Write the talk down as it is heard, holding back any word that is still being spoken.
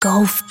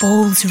Golf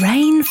balls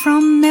rain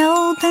from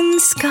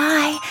Melbourne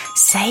sky.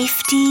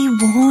 Safety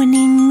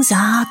warnings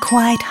are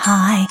quite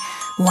high.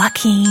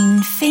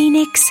 Joaquin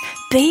Phoenix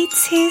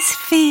beats his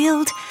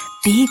field.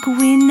 Big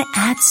win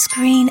at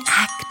Screen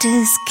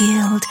Actors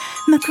Guild.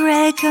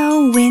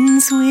 McGregor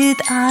wins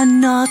with a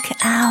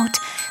knockout,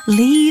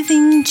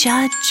 leaving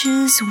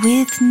judges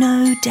with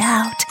no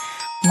doubt.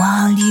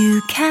 While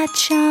you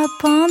catch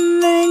up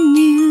on the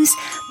news,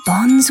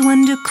 Bond's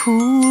Wonder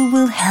Cool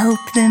will help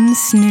them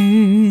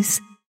snooze.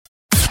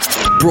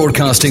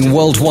 Broadcasting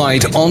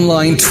worldwide,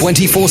 online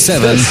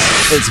 24/7.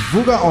 It's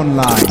Vuka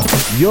Online,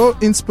 your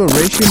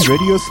inspiration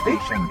radio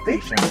station.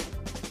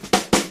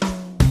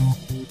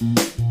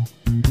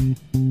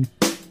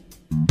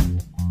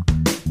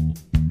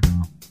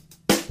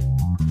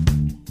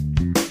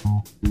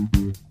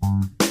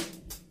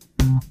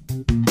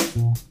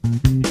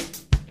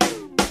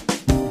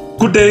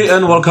 Good day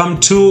and welcome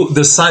to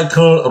The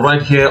Cycle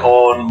right here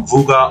on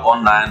Vuka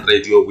Online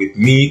Radio with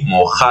me,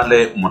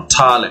 Mothale.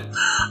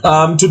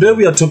 Today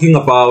we are talking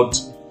about,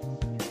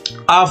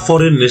 are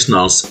foreign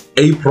nationals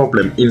a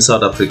problem in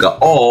South Africa,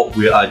 or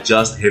we are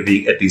just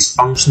having a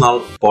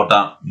dysfunctional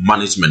border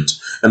management?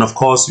 And of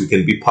course, you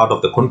can be part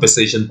of the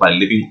conversation by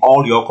leaving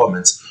all your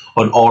comments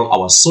on all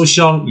our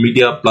social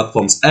media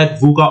platforms at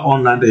Vuka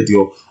Online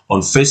Radio, on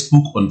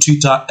Facebook, on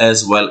Twitter,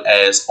 as well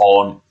as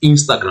on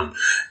Instagram.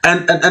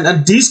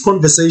 And this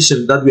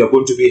conversation that we are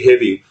going to be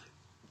having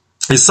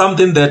is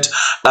something that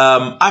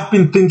I've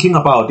been thinking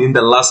about in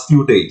the last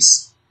few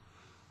days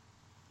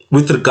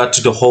with regard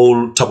to the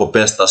whole Thabo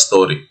Bester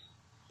story.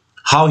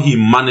 How he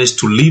managed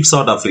to leave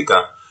South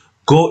Africa,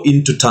 go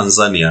into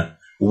Tanzania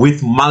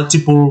with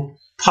multiple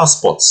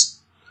passports.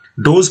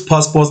 Those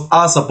passports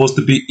are supposed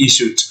to be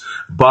issued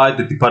by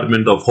the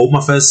Department of Home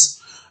Affairs.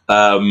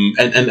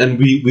 And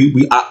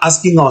we are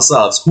asking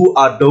ourselves, who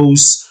are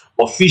those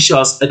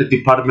officials at the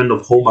Department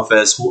of Home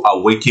Affairs who are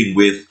working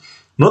with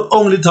not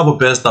only Thabo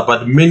Bester,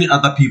 but many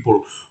other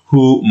people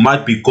who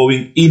might be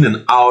going in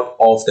and out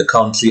of the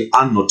country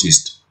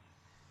unnoticed.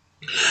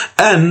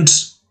 And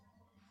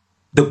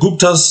the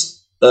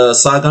Gupta's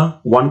saga,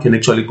 one can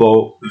actually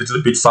go a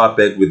little bit far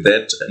back with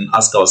that and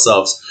ask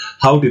ourselves,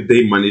 how did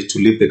they manage to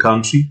leave the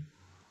country?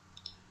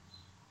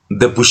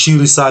 The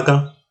Bushiri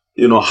saga,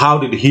 how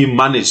did he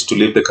manage to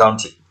leave the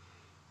country?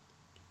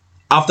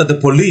 After the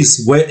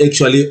police were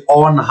actually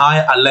on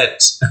high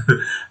alert,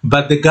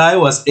 but the guy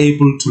was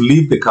able to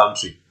leave the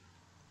country.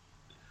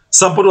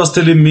 Somebody was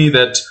telling me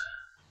that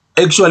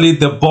actually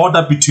the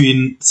border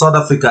between South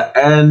Africa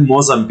and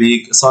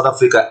Mozambique, South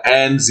Africa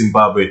and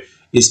Zimbabwe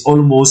is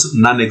almost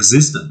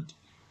non-existent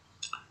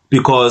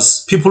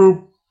because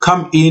people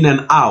come in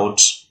and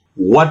out.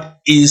 What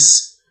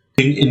is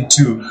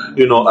into,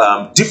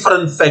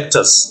 different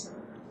factors.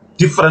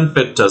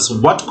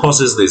 What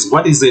causes this?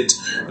 What is it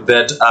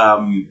that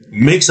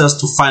makes us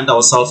to find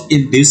ourselves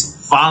in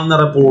this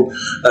vulnerable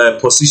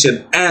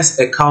position as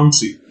a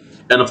country?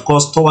 And of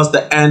course, towards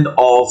the end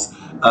of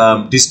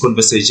this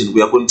conversation,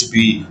 we are going to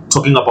be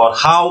talking about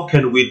how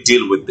can we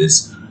deal with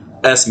this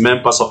as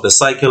members of the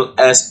cycle,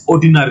 as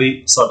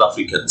ordinary South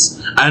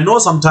Africans. I know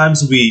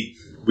sometimes we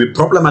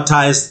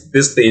problematize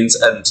these things,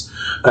 and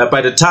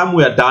by the time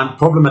we are done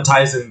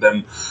problematizing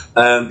them,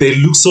 they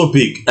look so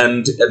big,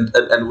 and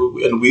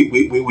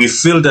we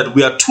feel that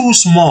we are too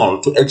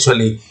small to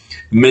actually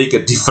make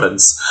a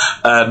difference.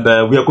 And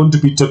we are going to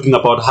be talking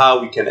about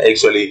how we can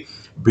actually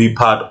be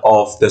part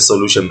of the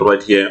solution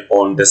right here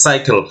on The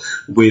Cycle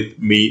with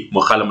me,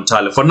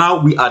 Mothale. For now,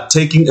 we are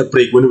taking a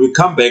break. When we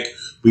come back,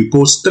 we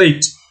go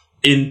straight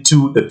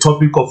into the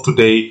topic of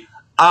today.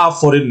 Are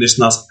foreign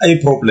nationals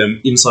a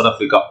problem in South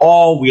Africa,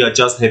 or we are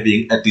just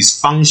having a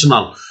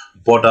dysfunctional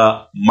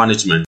border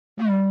management?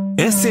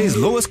 SA's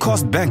lowest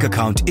cost bank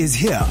account is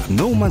here.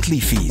 No monthly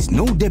fees,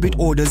 no debit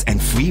orders, and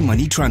free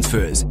money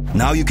transfers.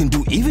 Now you can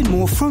do even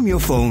more from your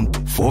phone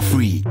for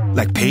free,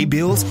 like pay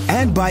bills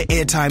and buy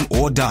airtime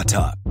or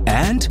data.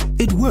 And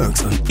it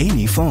works on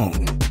any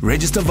phone.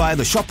 Register via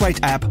the ShopRite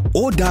app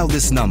or dial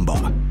this number.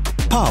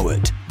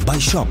 Powered by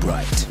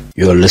ShopRite.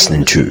 You're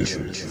listening to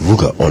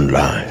Vuka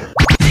Online.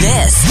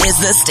 This is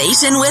the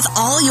station with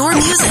all your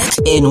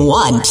music in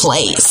one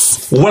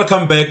place.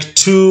 Welcome back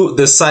to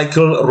The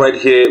Cycle right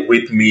here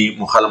with me,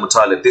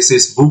 Mothale. This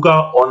is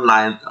Vuka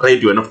Online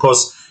Radio. And of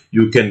course,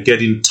 you can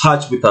get in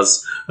touch with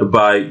us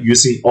by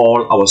using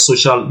all our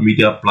social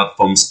media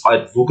platforms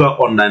at Vuka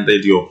Online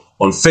Radio,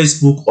 on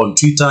Facebook, on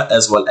Twitter,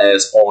 as well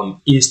as on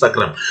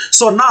Instagram.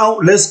 So now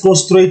let's go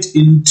straight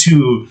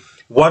into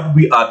what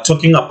we are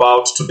talking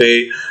about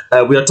today.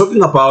 We are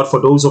talking about,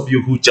 for those of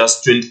you who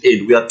just tuned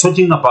in, we are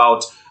talking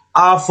about,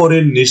 are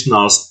foreign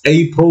nationals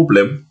a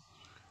problem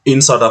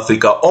in South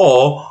Africa,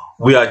 or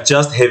we are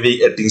just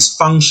having a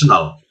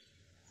dysfunctional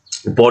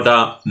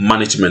border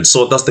management?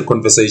 So that's the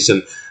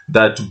conversation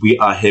that we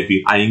are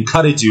having. I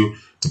encourage you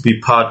to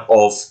be part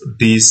of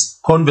this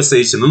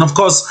conversation. And of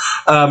course,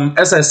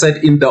 as I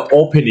said in the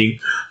opening,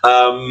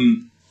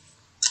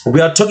 we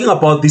are talking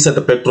about this at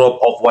the backdrop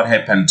of what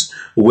happened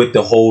with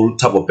the whole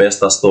Thabo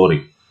Bester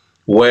story,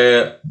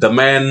 where the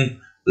man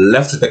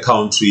left the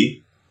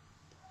country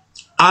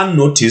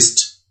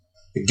unnoticed,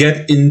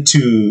 get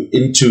into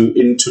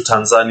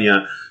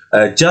Tanzania,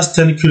 just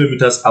 10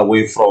 kilometers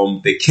away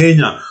from the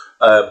Kenya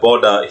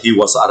border. He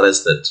was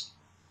arrested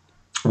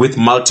with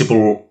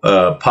multiple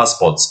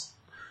passports.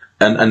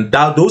 And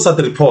those are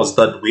the reports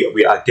that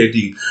we are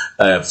getting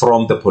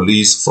from the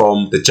police,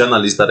 from the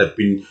journalists that have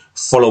been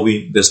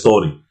following the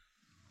story.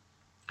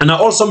 And I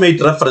also made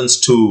reference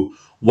to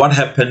what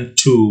happened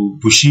to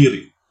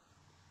Bushiri.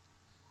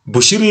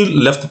 Bushiri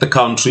left the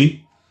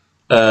country.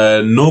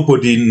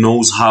 Nobody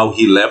knows how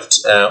he left.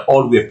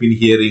 All we have been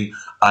hearing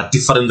are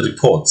different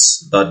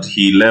reports that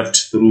he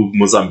left through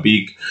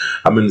Mozambique,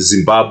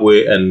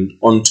 Zimbabwe, and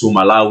on to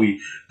Malawi.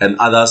 And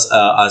others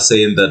are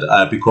saying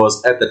that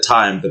because at the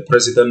time the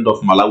president of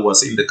Malawi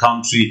was in the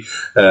country,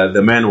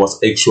 the man was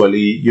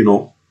actually,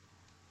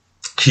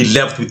 he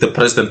left with the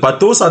president. But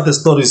those are the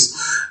stories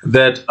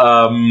that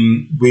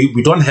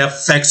we don't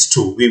have facts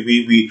to.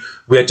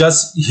 We are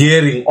just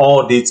hearing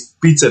all these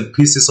bits and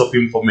pieces of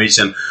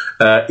information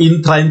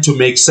in trying to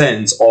make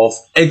sense of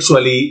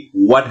actually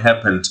what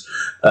happened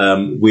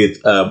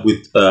with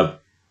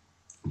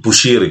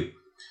Bushiri.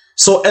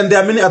 So, and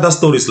there are many other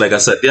stories, like I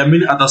said, there are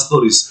many other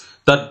stories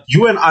that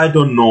you and I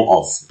don't know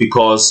of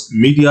because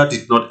media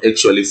did not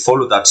actually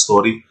follow that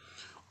story,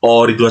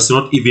 or it was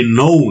not even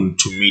known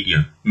to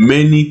media.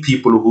 Many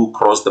people who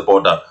cross the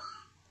border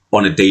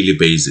on a daily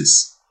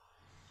basis.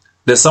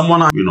 There's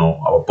someone,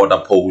 our border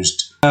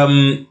post.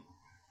 Something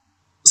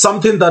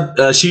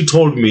that she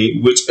told me,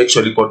 which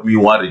actually got me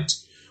worried,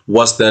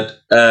 was that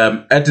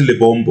at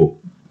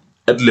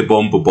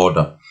Lebombo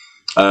border,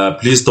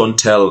 please don't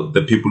tell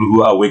the people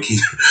who are working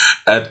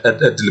at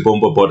the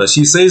Lebombo border.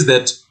 She says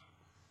that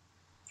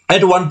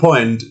at one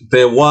point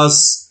there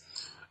was,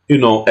 a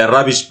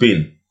rubbish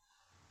bin.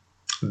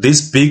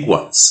 These big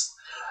ones,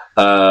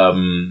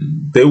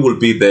 they will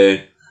be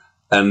there,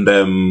 and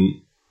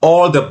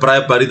all the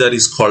bribery that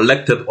is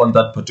collected on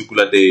that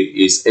particular day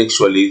is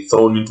actually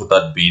thrown into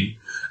that bin.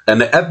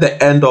 And at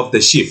the end of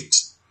the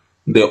shift,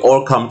 they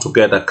all come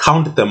together,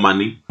 count the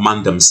money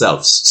among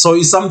themselves. So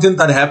it's something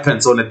that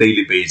happens on a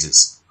daily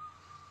basis.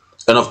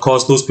 And of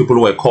course, those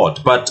people were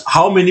caught. But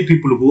how many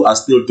people who are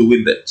still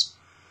doing that?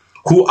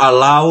 Who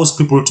allows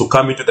people to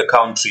come into the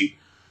country?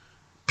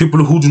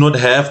 People who do not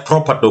have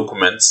proper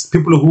documents,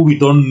 people who we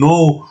don't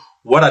know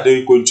what are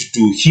they going to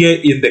do here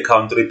in the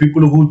country,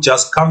 people who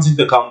just comes in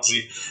the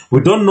country,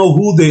 we don't know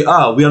who they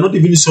are. We are not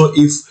even sure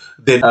if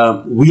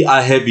we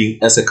are having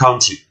as a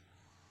country.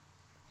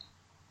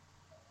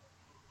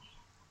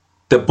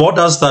 The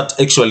borders that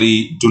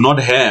actually do not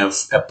have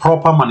a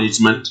proper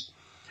management.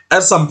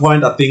 At some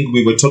point, I think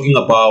we were talking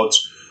about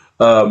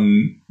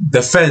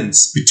the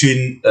fence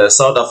between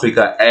South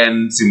Africa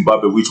and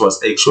Zimbabwe, which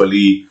was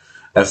actually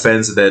a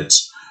fence that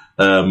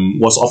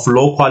was of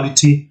low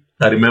quality.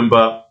 I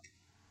remember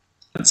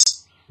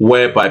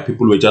whereby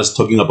people were just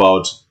talking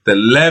about the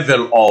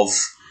level of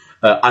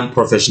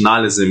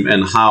unprofessionalism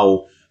and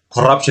how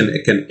corruption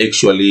can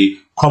actually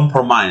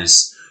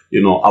compromise,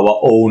 our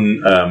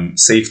own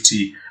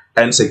safety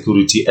and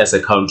security as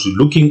a country.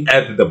 Looking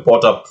at the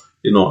border,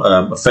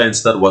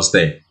 fence that was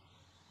there,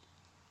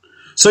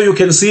 so you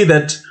can see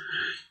that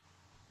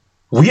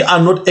we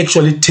are not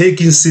actually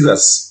taking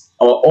serious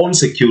our own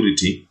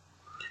security,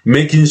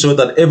 making sure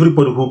that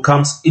everybody who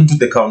comes into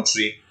the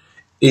country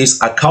is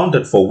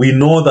accounted for. We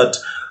know that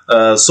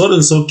so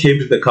and so came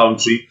to the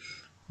country.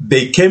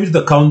 They came to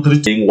the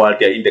country while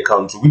they're in the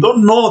country. We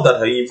don't know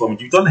that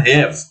information. We don't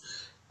have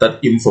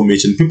that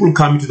information. People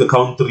come into the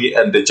country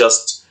and they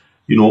just,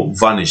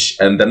 vanish.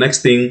 And the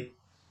next thing,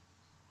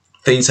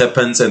 things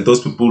happens and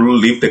those people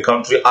leave the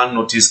country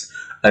unnoticed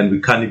and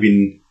we can't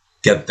even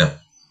get them.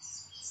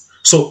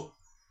 So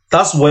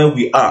that's where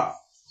we are.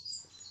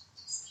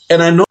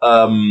 And I know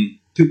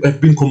people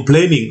have been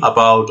complaining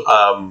about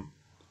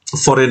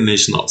foreign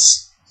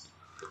nationals.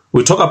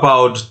 We talk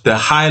about the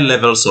high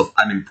levels of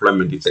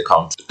unemployment in the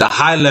country, the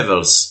high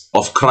levels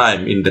of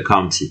crime in the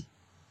country,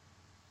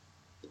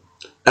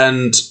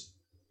 and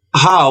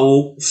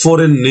how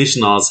foreign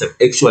nationals have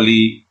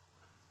actually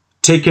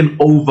taken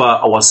over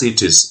our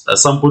cities.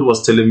 Somebody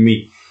was telling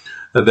me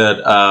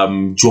that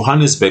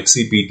Johannesburg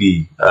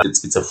CBD,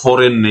 it's a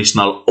foreign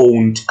national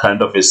owned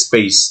kind of a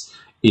space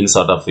in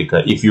South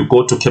Africa. If you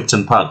go to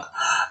Captain Park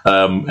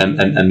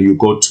and you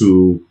go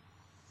to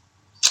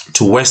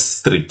West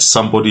Street,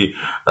 somebody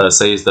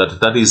says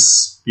that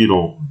is,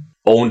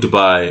 owned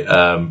by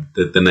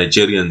the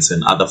Nigerians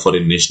and other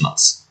foreign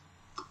nationals.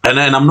 And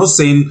I'm not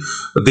saying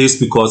this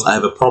because I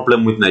have a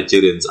problem with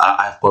Nigerians.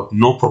 I've got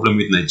no problem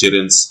with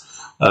Nigerians.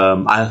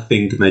 I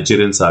think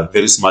Nigerians are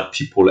very smart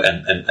people,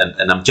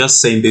 and I'm just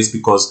saying this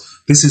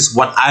because this is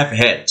what I've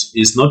heard.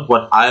 It's not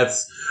what I've,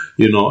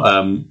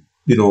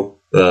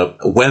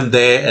 went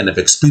there and have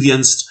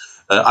experienced.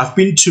 I've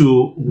been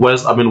to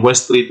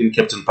West Street in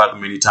Captain Park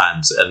many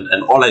times,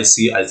 and all I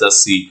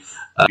just see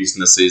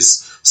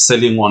businesses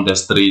selling on the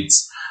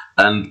streets.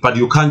 But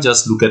you can't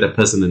just look at a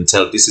person and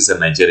tell this is a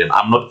Nigerian.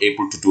 I'm not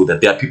able to do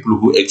that. There are people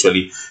who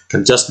actually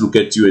can just look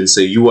at you and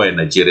say you are a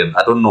Nigerian.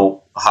 I don't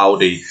know how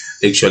they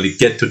actually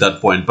get to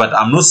that point. But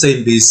I'm not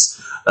saying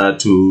this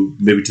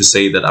to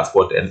say that I've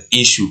got an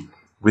issue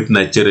with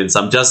Nigerians.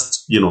 I'm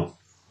just,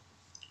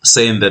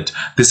 saying that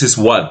this is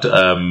what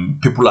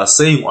people are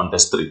saying on the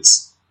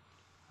streets.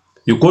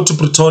 You go to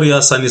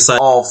Pretoria, sunny side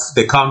of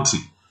the country,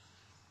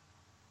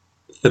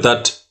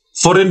 that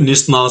foreign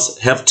nationals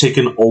have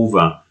taken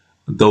over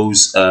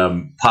those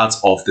parts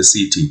of the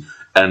city,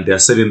 and they're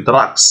selling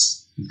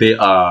drugs. They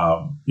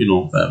are,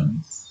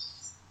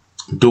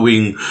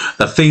 doing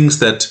the things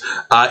that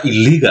are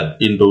illegal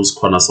in those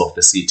corners of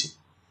the city.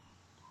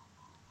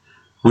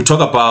 We talk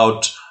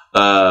about,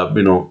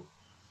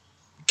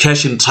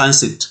 cash in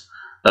transit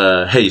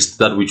haste,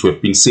 that which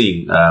we've been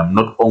seeing,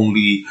 not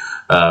only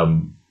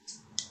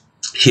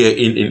here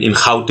in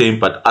Gauteng,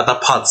 but other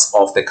parts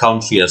of the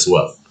country as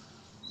well.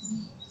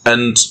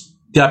 And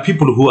there are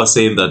people who are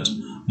saying that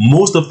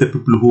most of the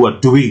people who are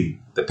doing,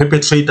 the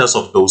perpetrators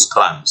of those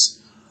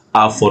crimes,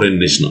 are foreign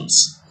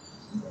nationals.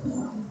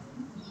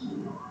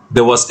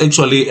 There was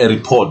actually a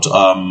report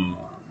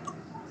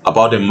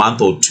about a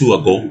month or two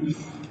ago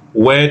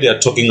where they are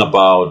talking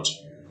about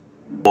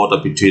border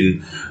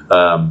between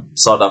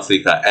South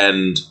Africa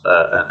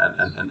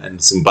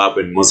and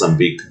Zimbabwe and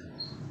Mozambique,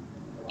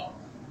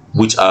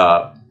 which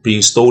are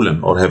being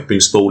stolen or have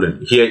been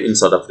stolen here in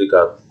South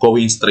Africa,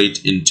 going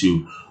straight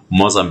into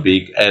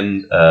Mozambique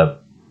and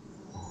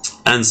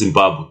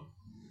Zimbabwe.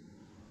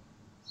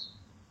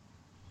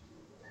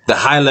 The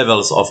high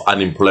levels of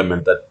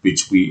unemployment that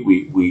which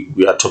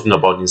we are talking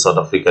about in South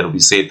Africa, and we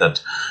say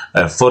that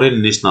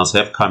foreign nationals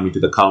have come into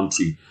the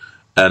country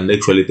and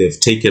actually they've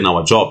taken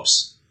our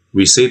jobs.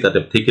 We say that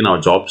they've taken our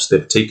jobs.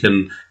 They've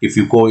taken, if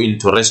you go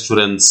into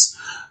restaurants,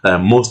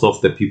 most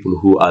of the people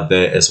who are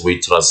there as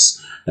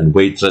waiters and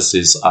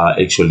waitresses are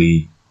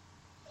actually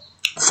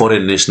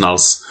foreign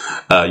nationals.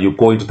 You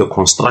go into the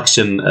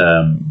construction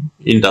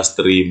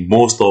industry,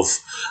 most of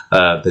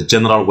the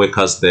general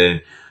workers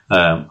there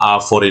are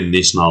foreign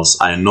nationals.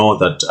 I know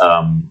that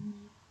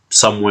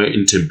somewhere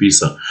in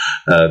Tembisa,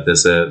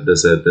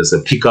 there's a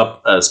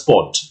pickup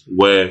spot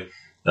where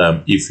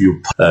if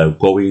you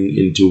going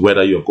into,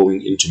 whether you're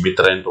going into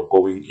Midrand or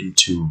going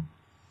into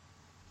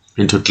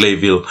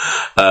Clayville,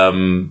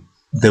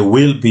 there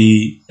will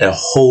be a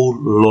whole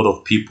lot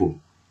of people.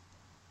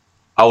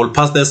 I will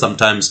pass there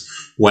sometimes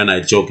when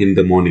I jog in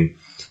the morning,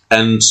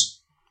 and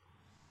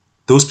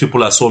those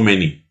people are so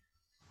many.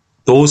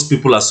 Those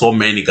people are so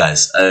many,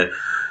 guys.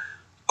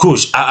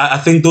 Kush, I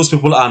think those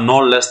people are no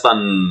less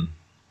than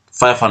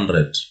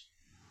 500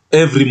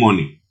 every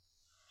morning.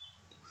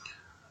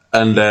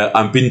 And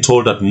I'm being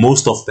told that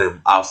most of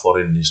them are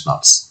foreign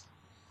nationals.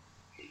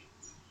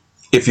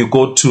 If you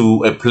go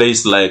to a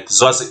place like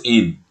Zwazi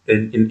Inn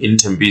in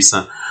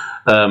Tembisa,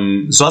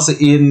 Zwazi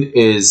Inn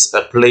is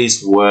a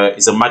place where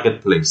it's a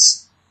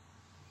marketplace.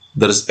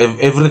 There is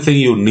everything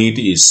you need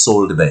is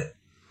sold there.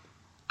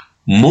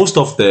 Most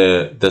of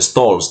the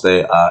stalls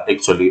there are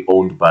actually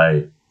owned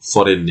by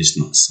foreign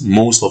nationals,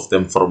 most of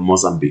them from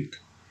Mozambique.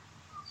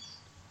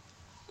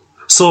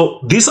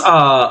 So these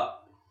are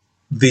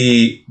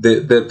the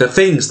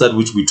things that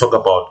which we talk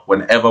about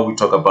whenever we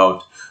talk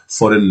about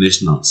foreign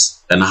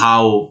nationals, and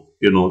how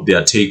they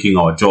are taking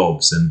our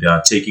jobs and they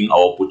are taking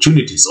our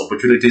opportunities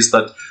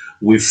that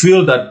we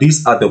feel that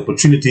these are the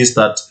opportunities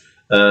that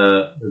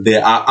they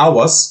are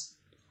ours,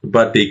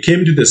 but they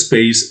came to the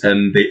space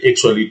and they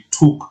actually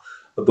took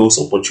those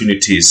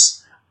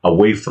opportunities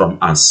away from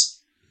us.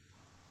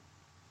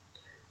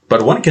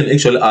 But one can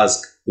actually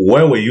ask,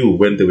 where were you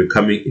when they were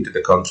coming into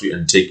the country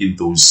and taking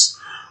those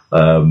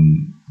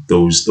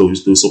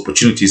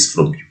opportunities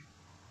from you?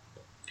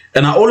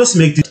 And I always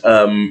make it,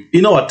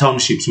 in our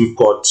townships, we've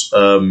got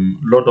a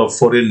lot of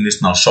foreign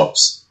national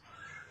shops.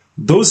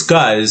 Those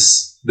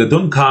guys, they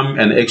don't come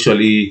and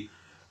actually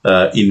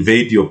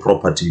invade your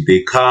property.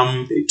 They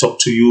come, they talk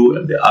to you,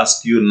 and they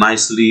ask you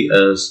nicely,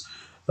 as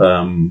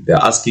they're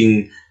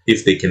asking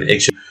if they can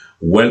actually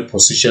well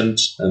positioned,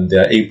 and they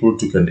are able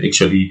to can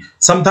actually,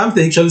 sometimes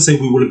they actually say,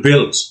 we will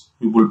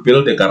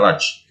build a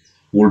garage,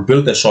 we'll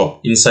build a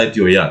shop inside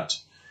your yard,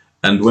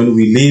 and when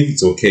we leave,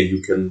 it's okay,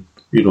 you can,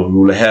 you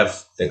will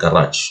have a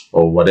garage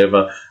or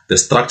whatever the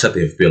structure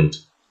they've built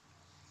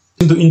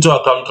into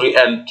our country,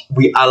 and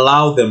we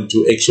allow them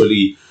to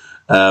actually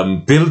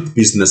build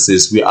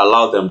businesses. We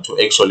allow them to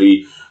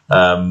actually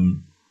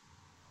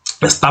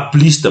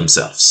establish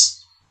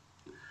themselves.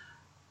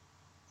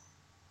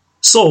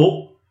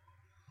 So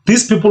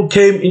these people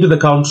came into the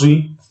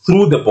country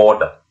through the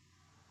border.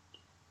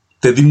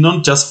 They did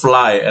not just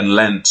fly and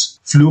land.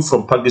 Flew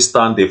from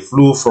Pakistan. They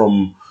flew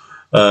from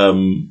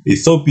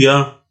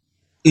Ethiopia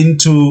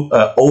into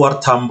OR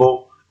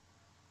Tambo,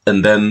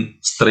 and then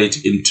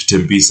straight into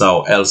Tembisa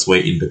or elsewhere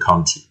in the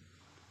country.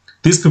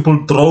 These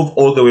people drove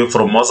all the way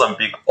from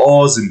Mozambique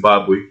or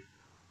Zimbabwe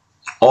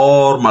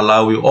or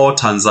Malawi or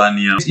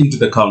Tanzania into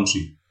the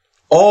country.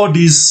 All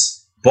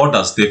these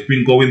borders they've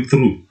been going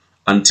through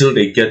until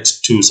they get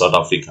to South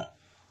Africa.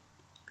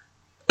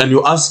 And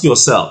you ask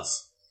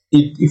yourself,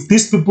 if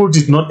these people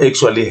did not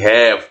actually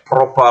have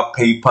proper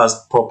papers,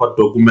 proper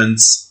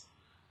documents,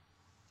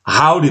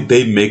 How did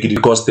they make it?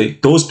 Because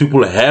those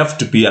people have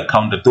to be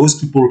accounted. Those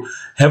people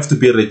have to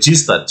be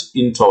registered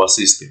into our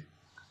system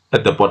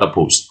at the border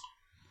post.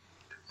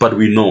 But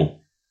we know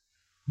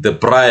the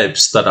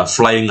bribes that are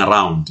flying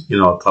around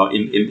in our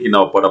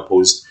border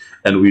post,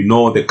 and we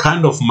know the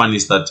kind of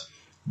monies that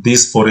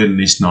these foreign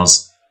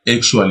nationals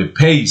actually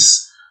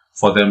pays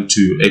for them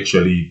to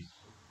actually,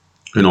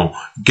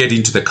 get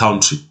into the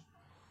country.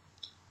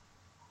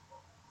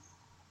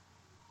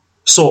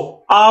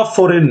 So are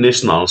foreign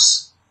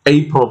nationals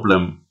a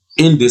problem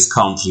in this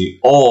country,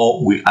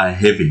 or we are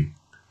having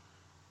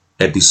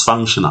a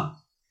dysfunctional,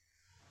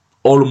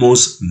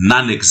 almost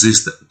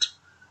non-existent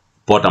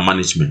border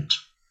management?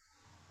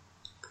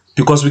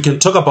 Because we can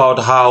talk about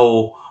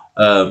how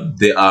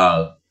they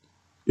are,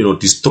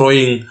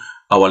 destroying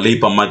our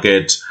labor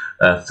market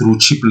through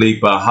cheap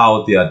labor,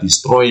 how they are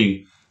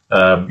destroying,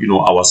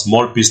 our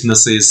small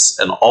businesses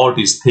and all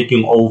this,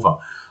 taking over,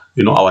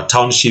 our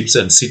townships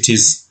and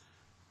cities.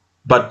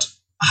 But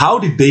how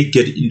did they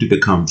get into the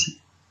country?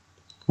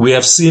 We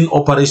have seen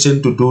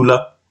Operation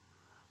Dudula.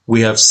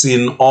 We have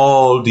seen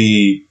all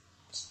the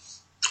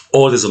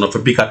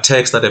xenophobic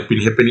attacks that have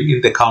been happening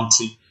in the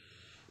country.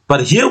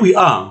 But here we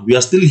are. We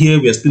are still here.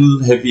 We are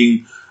still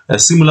having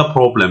similar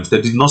problems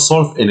that did not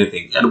solve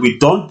anything, and we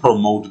don't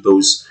promote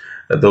those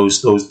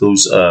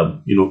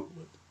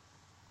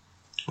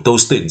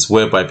things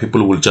whereby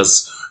people will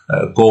just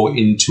go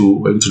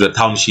into the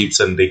townships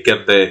and they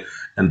get there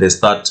and they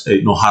start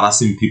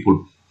harassing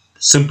people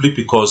simply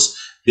because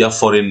they are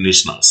foreign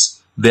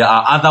nationals. There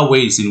are other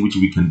ways in which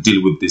we can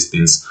deal with these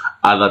things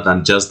other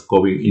than just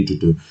going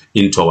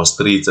into our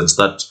streets and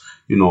start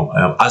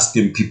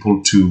asking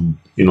people to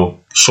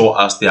show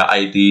us their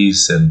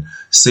IDs and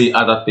say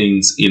other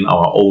things in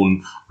our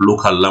own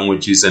local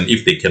languages, and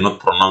if they cannot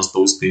pronounce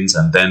those things,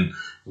 and then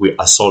we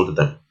assault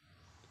them.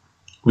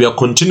 We are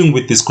continuing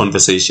with this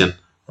conversation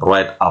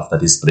right after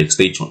this break.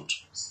 Stay tuned.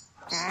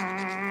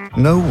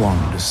 No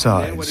one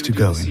decides to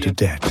go into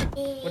debt.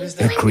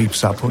 It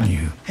creeps up on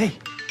you.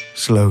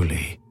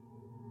 Slowly.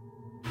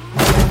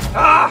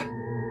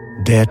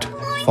 Debt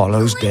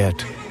follows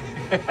debt,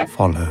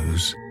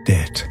 follows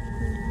debt.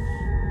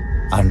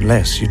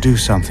 Unless you do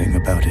something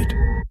about it.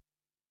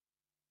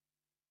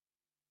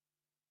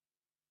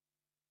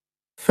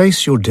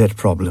 Face your debt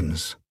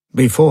problems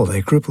before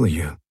they cripple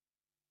you.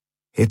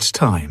 It's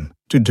time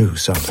to do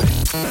something.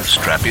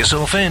 Strap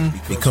yourself in,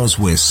 because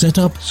we're set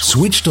up,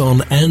 switched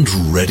on, and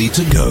ready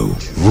to go.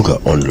 Vuka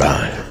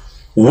Online.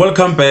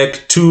 Welcome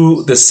back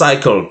to The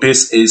Cycle.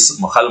 This is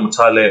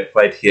Mothale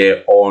right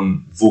here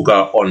on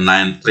Vuka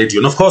Online Radio.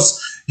 And of course,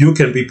 you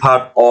can be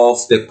part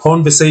of the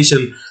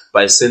conversation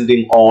by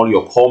sending all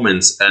your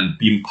comments and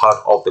being part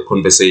of the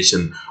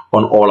conversation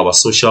on all our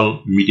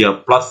social media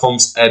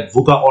platforms at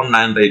Vuka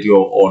Online Radio,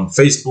 on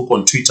Facebook,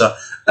 on Twitter,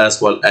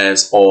 as well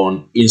as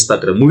on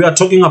Instagram. We are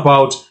talking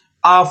about,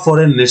 are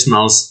foreign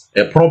nationals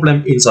a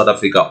problem in South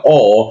Africa,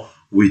 or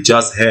we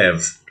just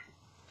have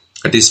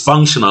a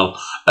dysfunctional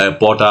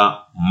border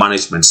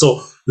management?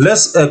 So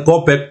let's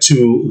go back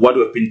to what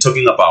we've been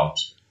talking about.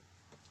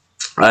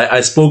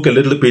 I spoke a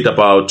little bit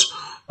about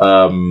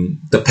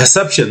the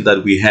perception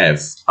that we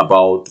have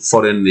about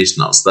foreign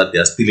nationals, that they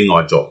are stealing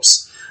our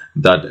jobs,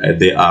 that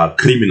they are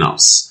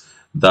criminals,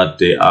 that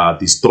they are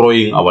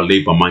destroying our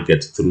labor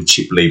market through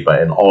cheap labor,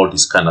 and all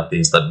these kind of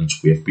things that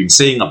which we have been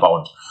saying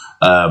about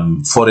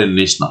foreign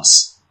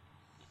nationals.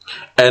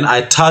 And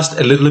I touched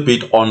a little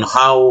bit on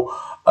how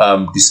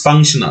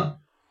dysfunctional,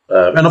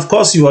 and of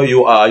course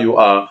you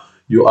are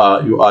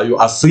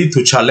free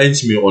to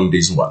challenge me on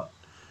this one,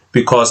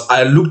 because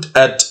I looked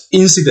at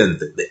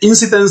the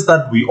incidents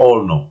that we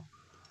all know,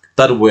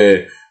 that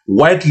were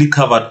widely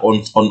covered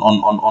on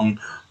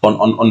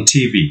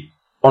TV,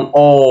 on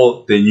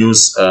all the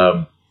news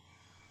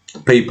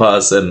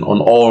papers, and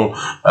on all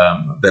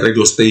the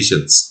radio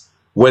stations,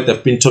 where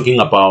they've been talking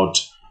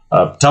about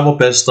Thabo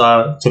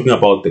Bester, talking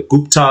about the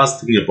Guptas,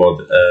 talking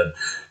about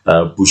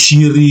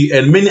Bushiri,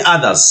 and many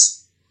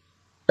others.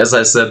 As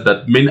I said,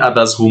 that many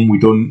others whom we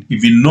don't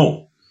even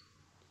know.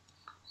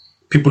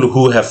 People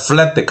who have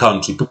fled the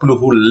country, people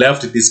who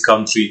left this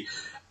country,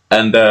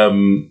 and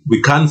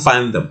we can't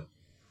find them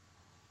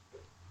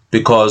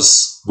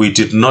because we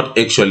did not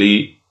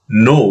actually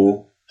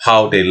know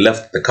how they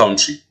left the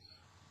country.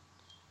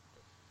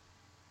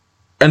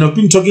 And I've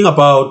been talking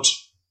about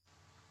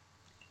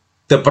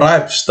the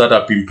bribes that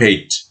have been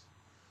paid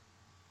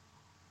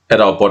at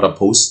our border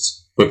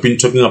posts. We've been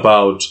talking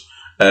about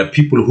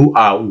people who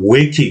are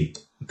working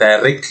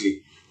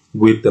directly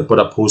with the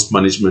border post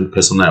management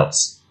personnel.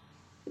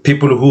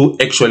 People who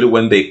actually,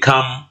 when they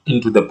come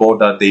into the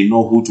border, they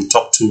know who to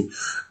talk to.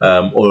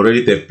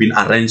 Already there have been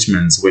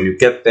arrangements. When you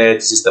get there,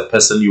 this is the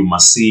person you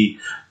must see.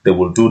 They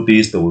will do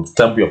this. They will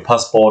stamp your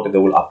passport. And they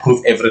will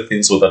approve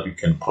everything so that you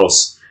can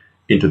cross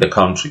into the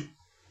country.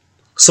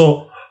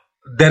 So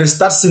there is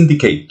that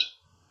syndicate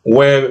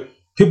where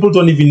people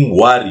don't even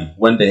worry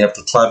when they have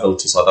to travel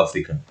to South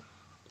Africa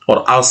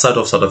or outside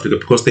of South Africa,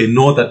 because they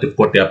know that they've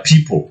got their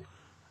people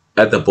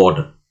at the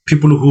border,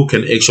 people who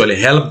can actually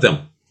help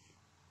them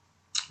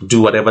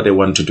do whatever they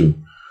want to do.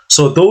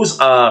 So those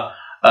are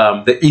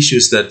the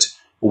issues that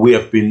we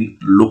have been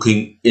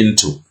looking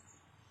into.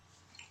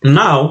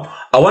 Now,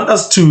 I want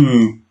us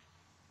to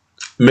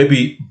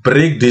maybe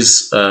break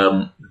this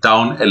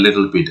down a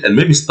little bit and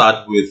maybe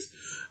start with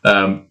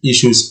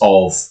issues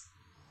of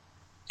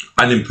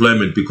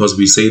unemployment, because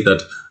we say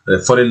that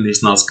foreign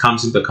nationals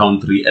comes in the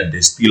country and they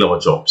steal our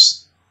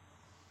jobs.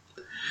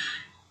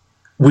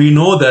 We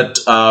know that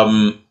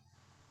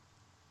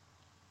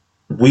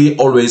we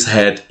always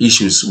had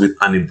issues with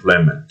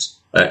unemployment.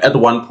 At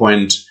one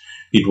point,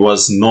 it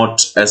was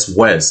not as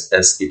worse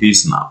as it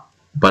is now,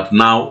 but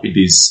now it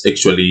is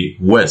actually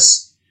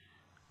worse.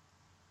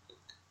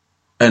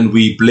 And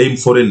we blame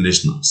foreign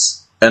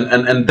nationals.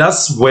 And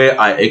that's where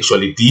I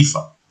actually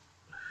differ,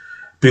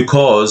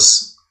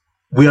 because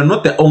we are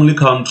not the only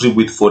country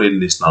with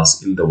foreign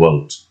nationals in the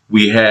world.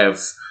 We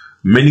have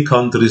many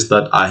countries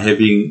that are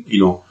having,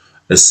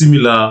 a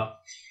similar,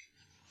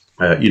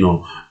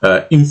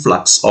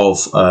 influx of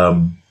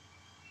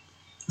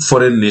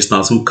foreign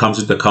nationals who comes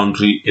to the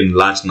country in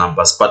large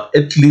numbers. But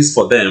at least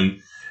for them,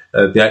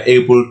 they are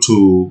able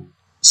to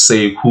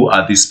say, who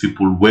are these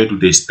people, where do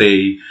they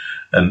stay,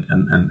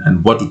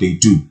 and what do they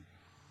do?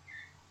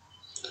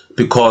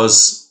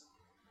 Because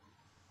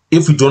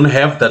if we don't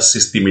have that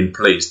system in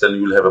place, then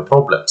you will have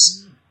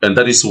problems. And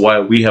that is why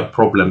we have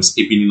problems,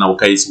 even in our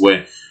case,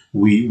 where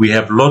we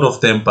have a lot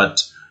of them,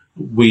 but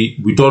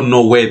we don't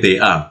know where they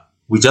are.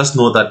 We just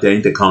know that they're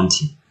in the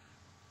country,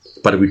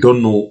 but we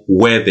don't know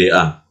where they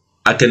are.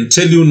 I can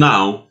tell you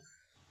now,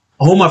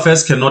 Home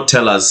Affairs cannot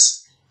tell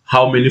us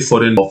how many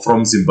foreign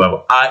from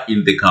Zimbabwe are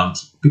in the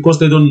country, because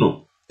they don't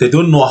know. They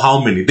don't know how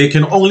many. They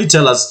can only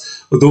tell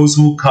us those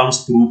who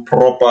comes through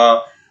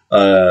proper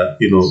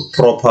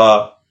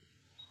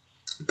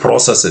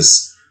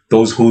processes,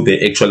 those who they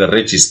actually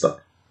register.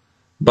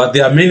 But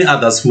there are many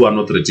others who are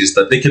not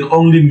registered. They can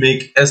only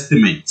make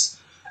estimates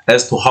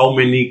as to how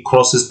many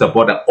crosses the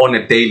border on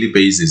a daily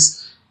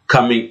basis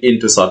coming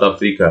into South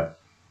Africa,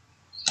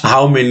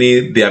 how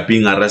many they are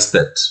being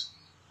arrested,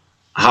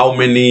 how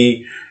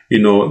many,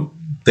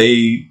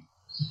 they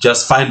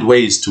just find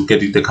ways to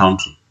get in the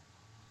country.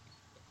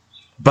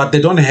 But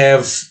they don't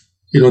have,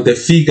 the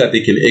figure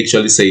they can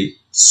actually say,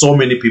 so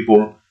many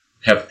people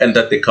have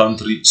entered the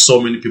country, so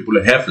many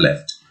people have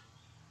left.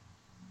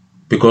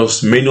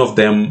 Because many of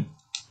them,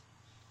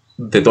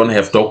 they don't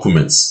have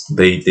documents.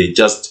 They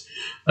just,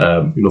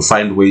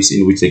 find ways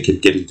in which they can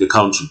get into the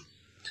country.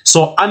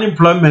 So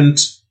unemployment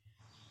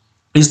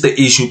is the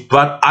issue,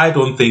 but I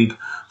don't think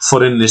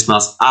foreign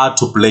nationals are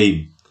to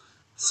blame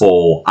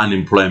for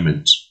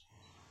unemployment.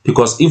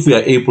 Because if we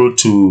are able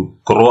to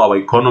grow our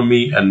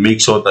economy and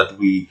make sure that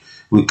we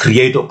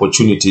create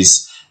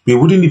opportunities, we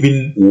wouldn't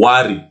even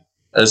worry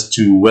as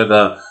to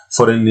whether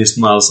foreign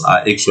nationals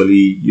are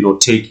actually,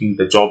 taking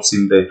the jobs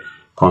in the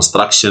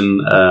construction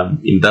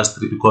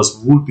industry,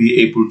 because we will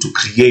be able to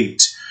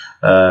create,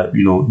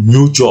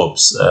 new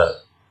jobs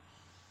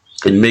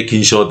in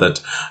making sure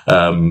that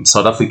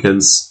South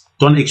Africans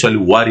don't actually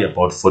worry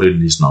about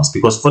foreign nationals,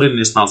 because foreign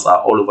nationals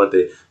are all over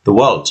the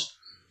world.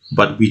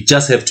 But we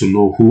just have to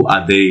know who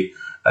are they,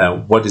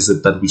 what is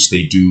it that which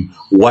they do,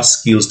 what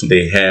skills do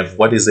they have,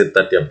 what is it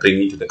that they are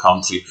bringing to the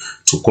country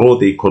to grow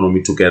the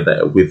economy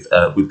together with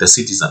the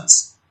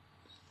citizens.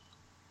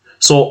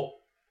 So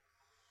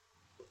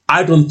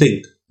I don't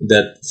think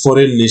that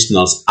foreign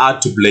nationals are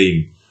to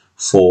blame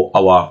for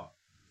our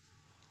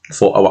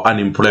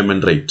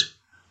unemployment rate.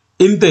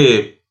 In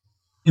the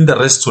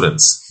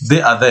restaurants, they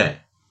are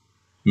there,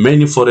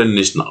 many foreign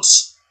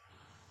nationals.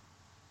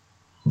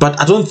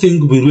 But I don't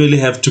think we really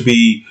have to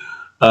be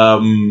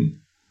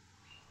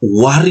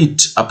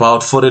worried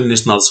about foreign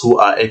nationals who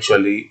are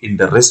actually in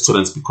the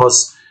restaurants,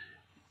 because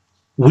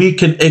we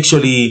can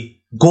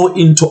actually go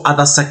into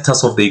other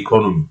sectors of the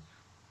economy.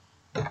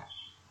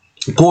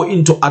 Go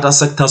into other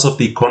sectors of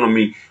the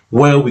economy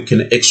where we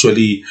can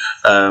actually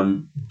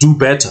do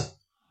better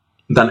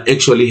than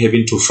actually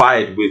having to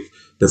fight with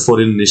the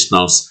foreign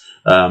nationals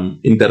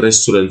in the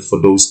restaurant for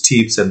those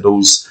tips and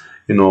those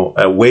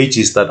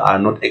wages that are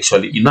not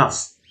actually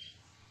enough.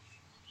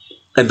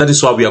 And that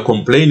is why we are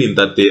complaining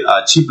that they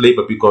are cheap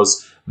labor,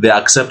 because they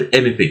accept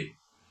anything.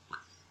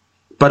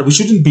 But we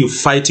shouldn't be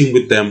fighting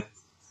with them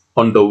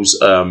on those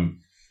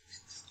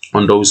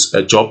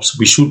jobs.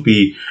 We should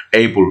be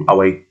able,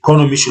 our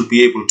economy should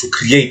be able to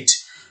create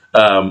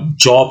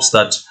jobs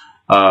that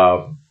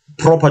are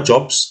proper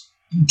jobs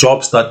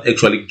that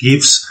actually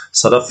gives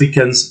South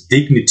Africans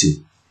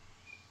dignity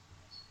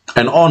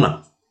and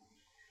honor.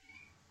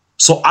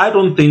 So I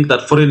don't think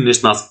that foreign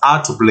nationals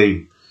are to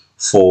blame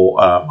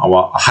for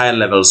our high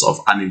levels of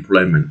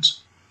unemployment.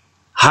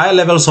 High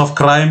levels of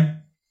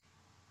crime,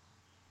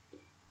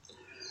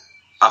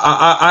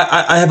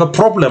 I have a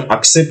problem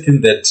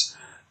accepting that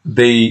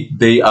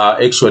they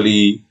are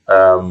actually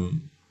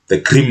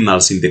the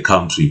criminals in the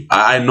country.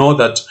 I know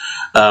that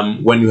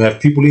when you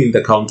have people in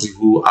the country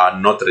who are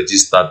not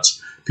registered,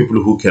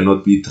 people who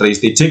cannot be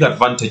traced, they take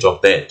advantage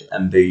of that,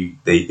 and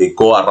they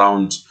go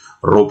around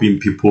robbing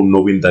people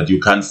knowing that you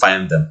can't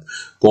find them,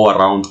 go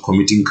around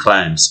committing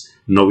crimes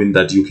knowing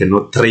that you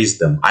cannot trace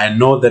them. I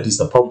know that is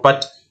the problem,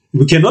 but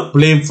we cannot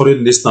blame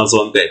foreign nationals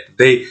on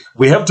that.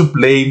 We have to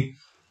blame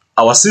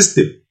our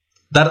system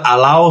that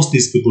allows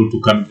these people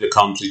to come to the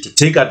country to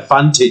take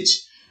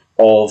advantage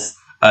of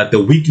the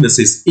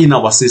weaknesses in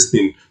our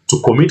system to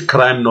commit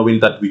crime, knowing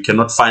that we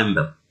cannot find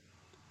them.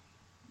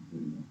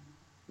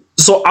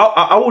 So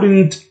I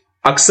wouldn't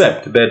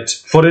accept that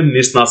foreign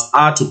nationals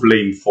are to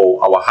blame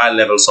for our high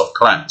levels of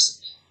crimes.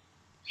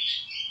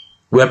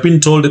 We have been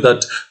told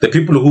that the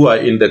people who are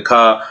in the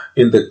car,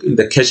 in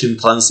the cash in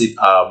transit,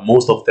 are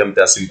most of them,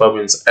 they are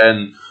Zimbabweans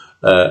and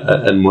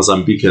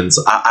Mozambicans.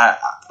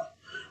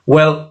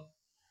 Well,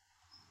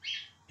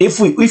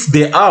 if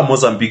they are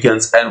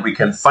Mozambicans and we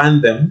can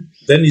find them,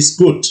 then it's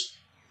good.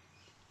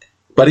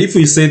 But if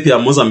we say they are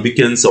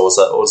Mozambicans or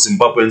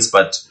Zimbabweans,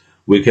 but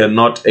we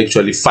cannot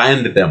actually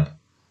find them,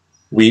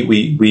 we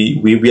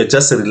are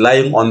just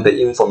relying on the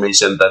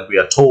information that we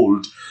are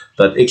told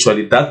that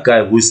actually that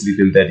guy who is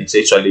leading that is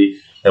actually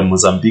a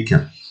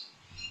Mozambican.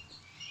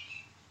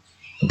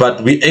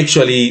 But we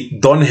actually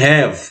don't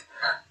have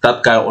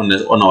that guy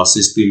on our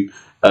system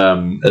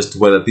as to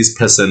whether this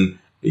person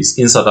is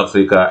in South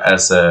Africa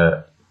as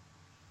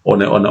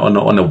on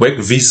a work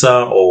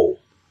visa, or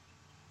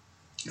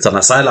it's an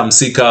asylum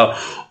seeker,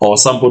 or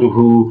somebody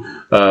who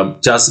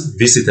just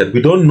visited.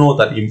 We don't know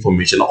that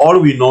information. All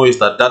we know is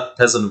that that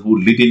person who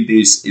leading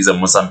this is a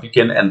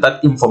Mozambican, and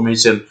that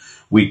information,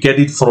 we get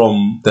it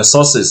from the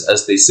sources,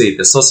 as they say,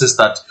 the sources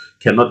that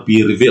cannot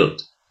be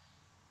revealed.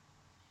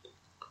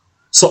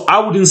 So I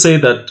wouldn't say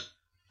that,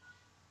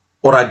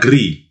 or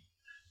agree,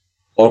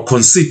 or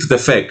concede to the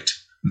fact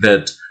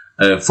that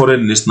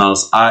foreign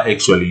nationals are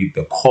actually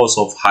the cause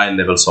of high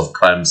levels of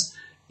crimes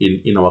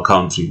in our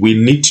country. We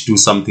need to do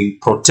something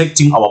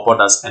protecting our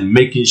borders and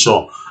making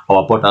sure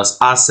our borders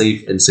are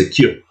safe and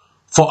secure.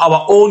 For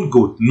our own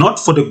good, not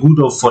for the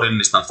good of foreign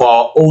nationals, for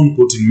our own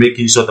good, in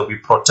making sure that we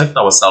protect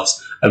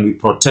ourselves and we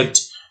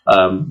protect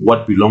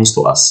what belongs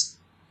to us.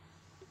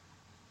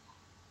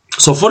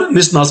 So foreign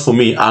nationals, for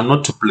me, are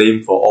not to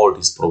blame for all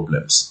these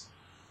problems.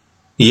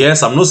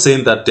 Yes, I'm not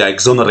saying that they are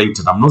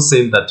exonerated. I'm not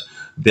saying that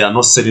they are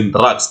not selling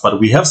drugs, but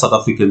we have South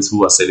Africans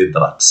who are selling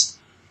drugs.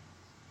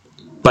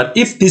 But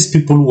if these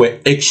people were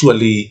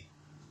actually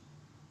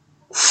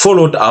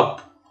followed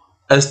up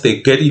as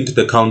they get into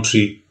the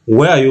country,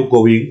 where are you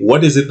going?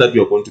 What is it that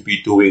you're going to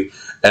be doing?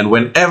 And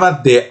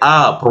whenever there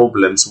are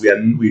problems,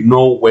 we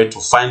know where to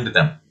find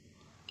them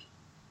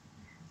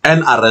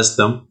and arrest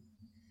them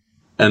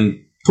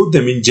and put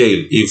them in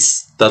jail if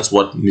that's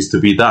what needs to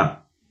be done.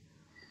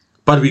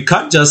 But we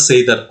can't just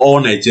say that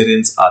all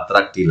Nigerians are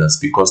drug dealers,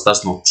 because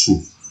that's not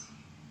true.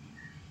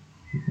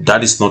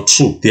 That is not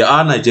true. There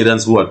are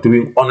Nigerians who are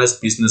doing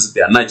honest business.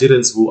 There are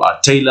Nigerians who are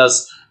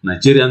tailors,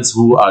 Nigerians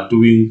who are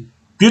doing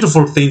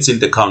beautiful things in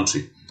the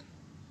country.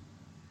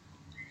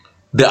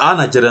 There are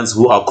Nigerians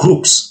who are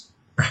crooks.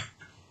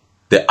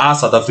 There are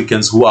South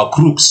Africans who are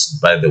crooks,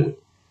 by the way.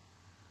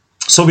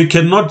 So we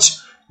cannot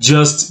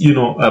just,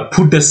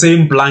 put the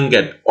same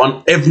blanket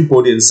on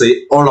everybody and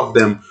say all of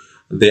them,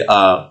 they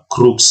are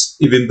crooks,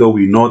 even though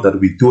we know that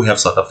we do have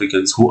South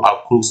Africans who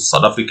are crooks,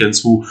 South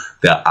Africans who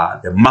they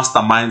are the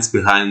masterminds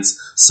behind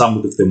some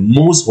of the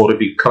most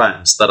horrific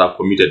crimes that are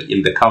committed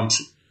in the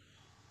country.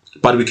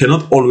 But we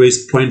cannot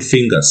always point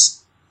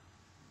fingers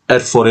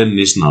at foreign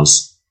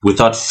nationals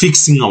without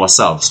fixing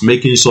ourselves,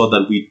 making sure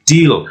that we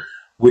deal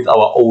with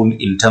our own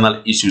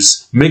internal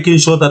issues, making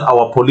sure that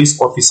our police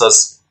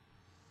officers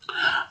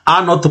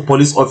are not the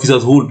police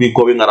officers who will be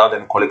going around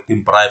and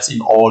collecting bribes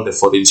in all the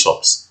foreign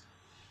shops.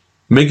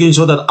 Making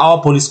sure that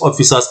our police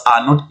officers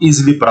are not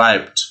easily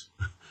bribed.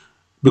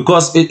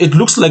 Because it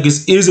looks like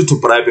it's easy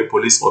to bribe a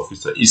police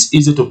officer. It's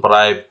easy to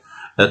bribe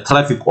a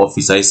traffic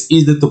officer. It's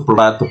easy to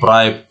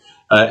bribe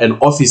an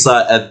officer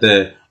at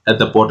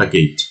the border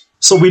gate.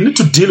 So we need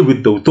to deal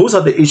with those. Those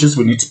are the issues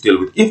we need to deal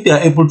with. If they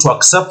are able to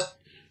accept,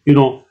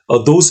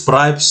 those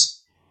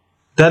bribes,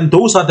 then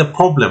those are the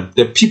problem.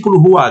 The people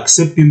who are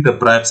accepting the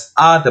bribes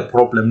are the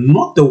problem,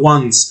 not the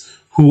ones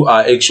who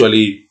are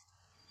actually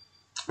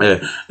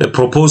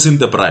proposing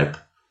the bribe.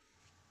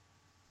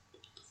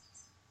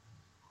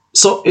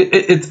 So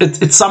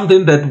it's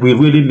something that we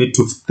really need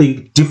to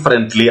think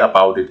differently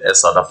about it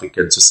as South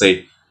Africans, to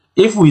say,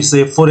 if we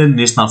say foreign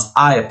nationals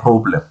are a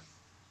problem,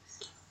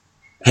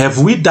 have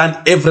we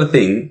done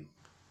everything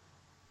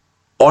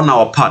on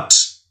our part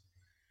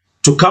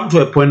to come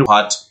to a point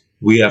where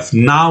we have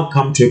now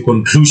come to a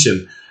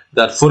conclusion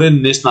that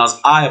foreign nationals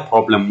are a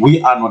problem?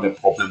 We are not a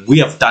problem. We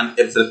have done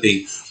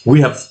everything. We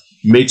have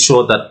made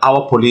sure that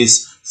our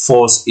police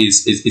force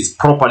is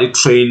properly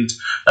trained.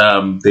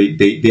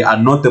 They are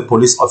not the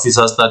police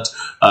officers that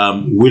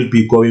will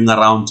be going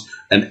around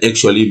and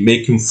actually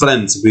making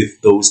friends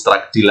with those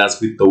drug dealers,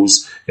 with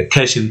those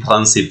cash in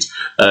transit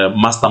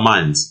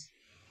masterminds.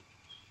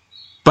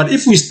 But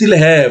if we still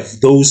have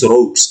those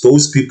rogues,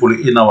 those people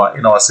in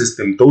our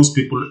system, those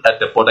people at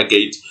the border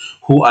gate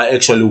who are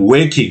actually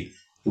working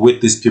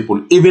with these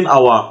people, even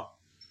our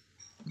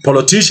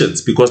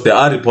politicians, because there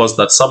are reports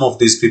that some of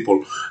these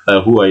people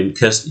who are in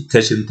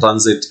cash in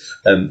transit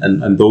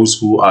and those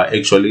who are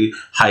actually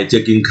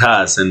hijacking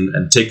cars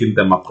and taking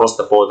them across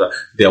the border,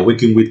 they are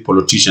working with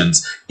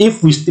politicians.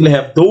 If we still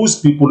have those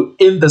people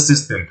in the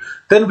system,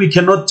 then we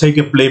cannot take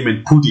a blame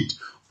and put it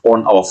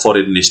on our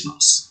foreign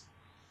nationals.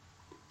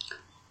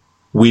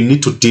 We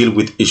need to deal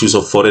with issues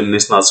of foreign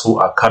nationals who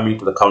are coming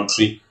to the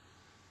country,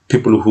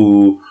 people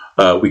who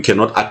we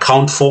cannot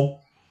account for,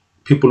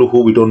 people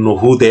who we don't know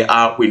who they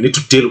are. We need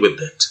to deal with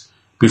that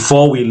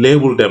before we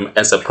label them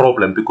as a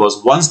problem,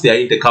 because once they are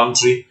in the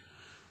country,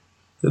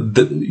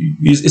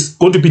 it's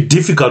going to be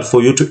difficult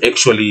for you to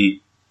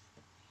actually,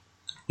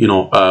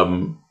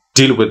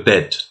 deal with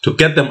that. To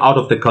get them out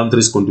of the country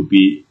is going to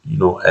be,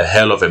 a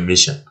hell of a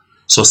mission.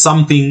 So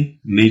something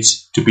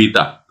needs to be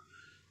done.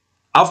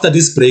 After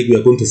this break, we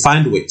are going to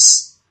find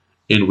ways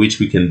in which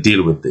we can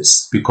deal with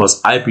this,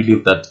 because I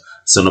believe that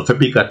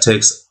xenophobic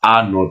attacks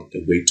are not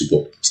the way to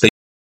go. Stay.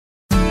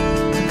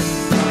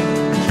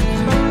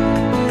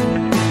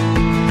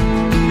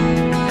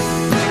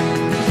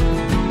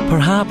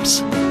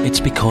 Perhaps it's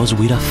because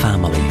we're a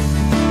family,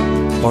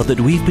 or that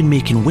we've been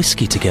making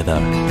whiskey together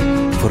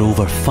for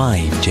over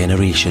 5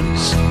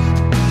 generations.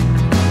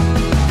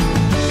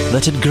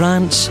 That at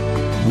Grants,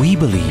 we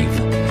believe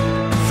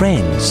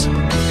friends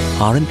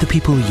aren't the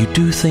people you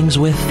do things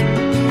with,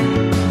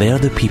 they're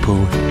the people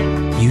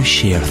you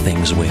share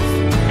things with.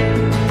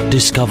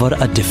 Discover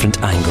a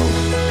different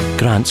angle.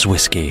 Grant's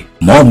Whiskey.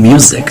 More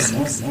music,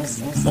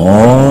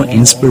 more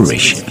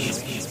inspiration.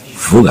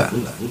 Vuka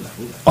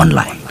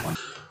Online.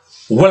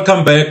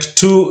 Welcome back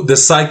to the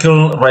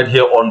cycle right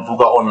here on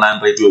Vuka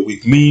Online Radio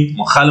with me,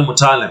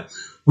 Mothale.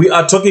 We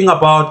are talking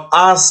about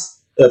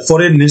us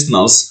foreign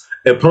nationals,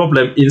 a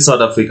problem in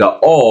South Africa,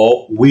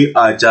 or we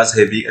are just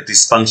having a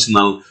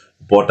dysfunctional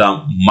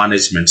border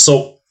management.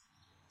 So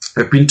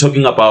we've been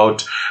talking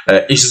about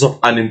issues of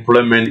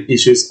unemployment,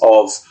 issues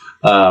of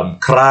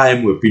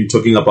crime. We've been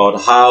talking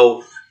about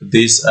how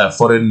these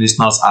foreign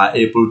nationals are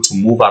able to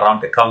move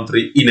around the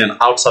country, in and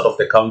outside of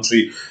the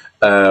country,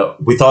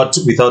 without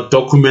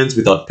documents,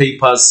 without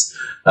papers.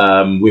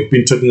 We've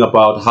been talking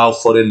about how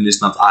foreign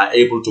nationals are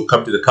able to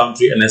come to the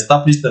country and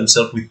establish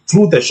themselves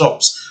through the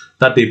shops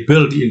that they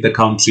build in the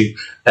country.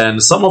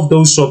 And some of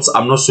those shops,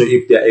 I'm not sure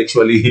if they're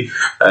actually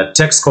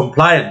tax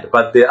compliant,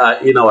 but they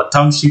are in our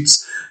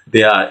townships,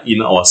 they are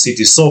in our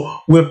cities.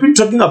 So we've been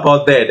talking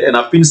about that, and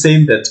I've been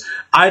saying that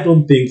I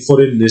don't think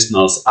foreign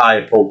nationals are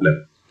a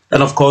problem.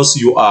 And of course,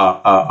 you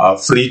are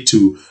free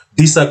to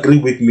disagree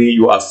with me.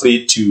 You are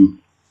free to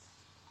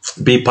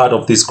be part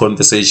of this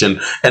conversation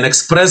and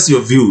express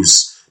your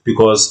views,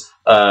 because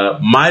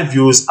my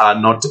views are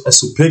not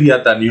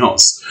superior than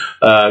yours.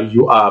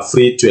 You are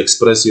free to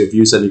express your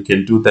views, and you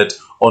can do that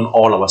on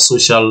all our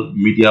social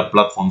media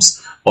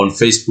platforms, on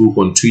Facebook,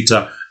 on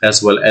Twitter,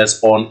 as well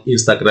as on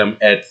Instagram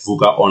at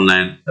Vuka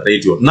Online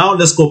Radio. Now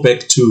let's go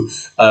back to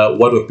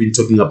what we've been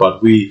talking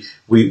about. We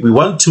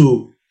want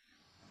to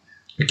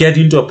get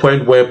into a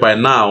point where by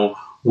now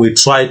we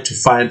try to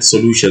find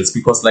solutions,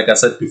 because like I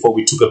said before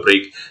we took a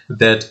break,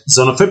 that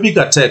xenophobic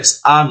attacks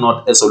are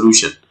not a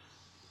solution.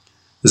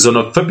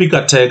 Xenophobic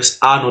attacks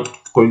are not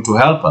going to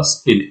help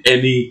us in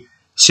any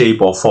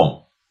shape or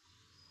form.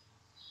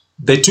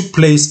 They took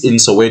place in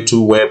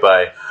Soweto,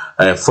 whereby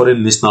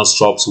foreign national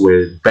shops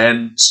were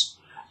banned.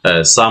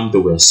 Some they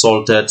were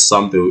assaulted,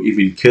 some they were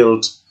even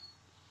killed.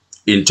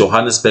 In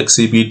Johannesburg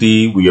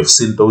CBD, we have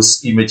seen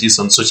those images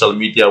on social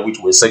media which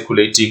were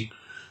circulating,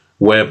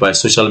 whereby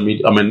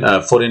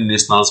foreign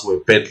nationals were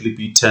badly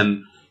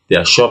beaten,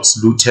 their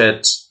shops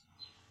looted.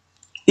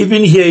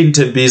 Even here in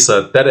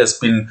Tembisa, that has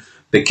been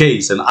the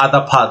case, and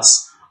other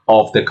parts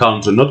of the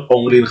country, not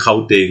only in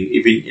Gauteng,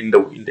 even in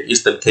the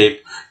Eastern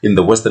Cape, in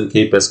the Western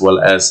Cape, as well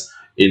as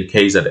in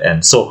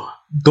KZN. So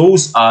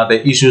those are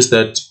the issues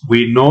that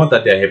we know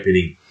that they're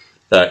happening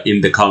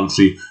in the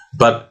country,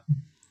 but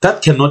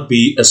that cannot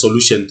be a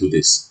solution to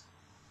this.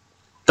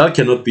 That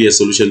cannot be a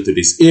solution to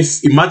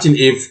this. Imagine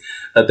if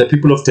the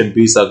people of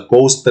Tembisa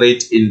go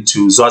straight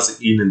into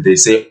Swaziland and they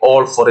say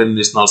all foreign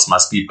nationals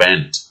must be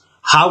banned.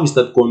 How is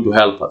that going to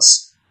help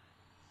us?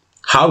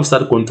 How is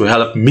that going to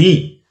help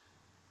me?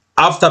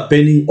 After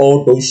banning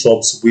all those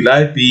shops, will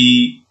I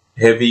be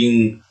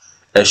having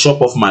a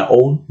shop of my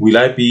own? Will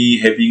I be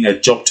having a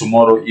job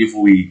tomorrow if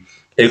we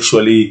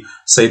actually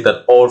say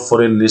that all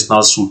foreign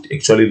nationals should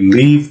actually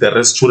leave the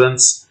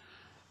restaurants?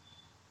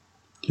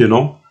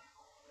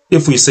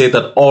 If we say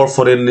that all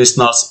foreign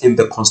nationals in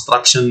the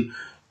construction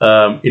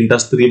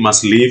industry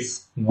must leave,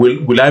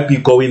 will I be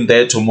going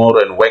there tomorrow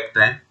and work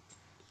there?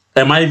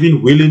 Am I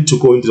even willing to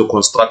go into the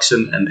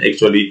construction and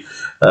actually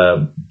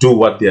do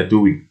what they are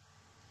doing?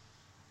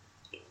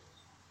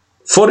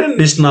 Foreign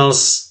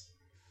nationals,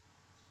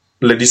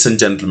 ladies and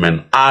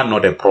gentlemen, are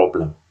not a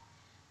problem.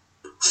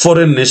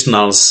 Foreign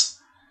nationals,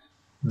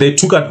 they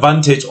took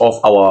advantage of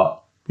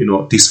our,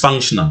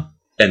 dysfunctional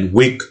and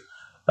weak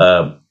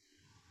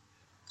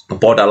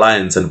border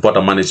lines and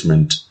border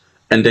management,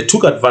 and they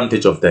took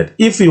advantage of that.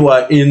 If you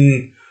are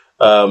in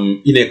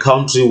a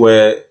country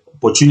where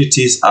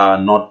opportunities are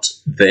not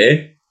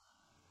there,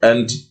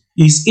 and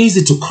it's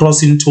easy to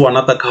cross into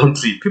another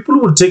country. People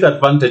will take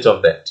advantage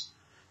of that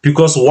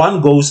because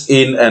one goes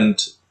in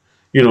and,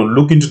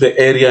 look into the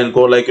area and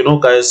go like,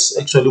 guys,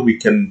 actually we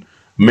can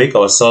make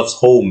ourselves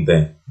home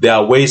there. There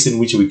are ways in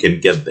which we can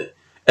get there.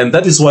 And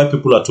that is why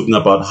people are talking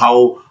about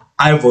how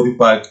Ivory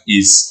Park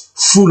is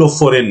full of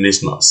foreign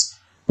nationals.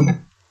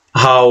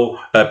 How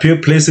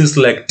places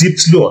like Deep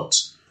Slot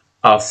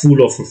are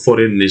full of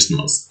foreign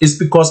nationals. It's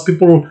because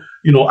people,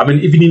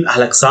 even in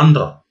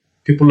Alexandra,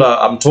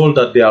 I'm told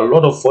that there are a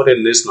lot of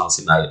foreign nationals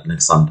in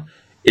Alexandra.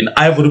 In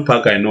Ivory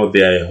Park, I know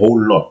there are a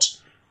whole lot.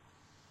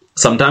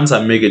 Sometimes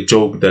I make a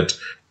joke that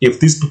if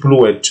these people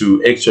were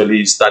to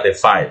actually start a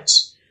fight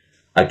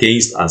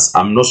against us,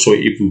 I'm not sure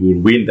if we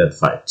will win that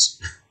fight.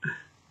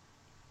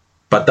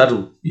 But that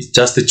is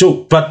just a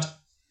joke. But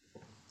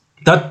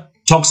that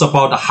talks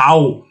about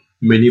how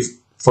many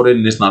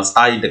foreign nationals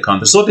are in the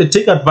country. So they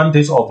take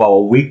advantage of our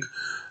weak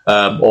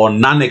or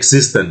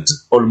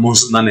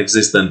almost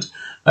non-existent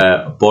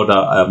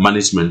border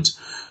management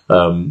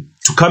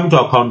to come into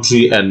our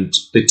country, and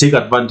they take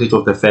advantage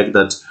of the fact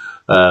that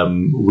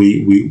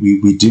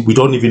we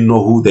don't even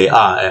know who they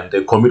are, and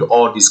they commit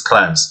all these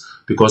crimes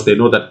because they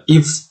know that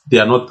if they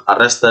are not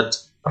arrested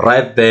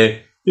right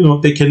there,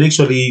 they can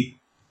actually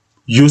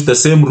use the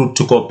same route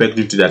to go back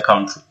into their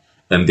country,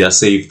 and they are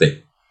safe there.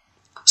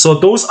 So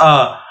those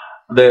are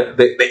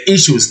the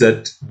issues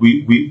that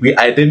we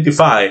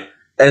identify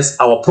as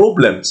our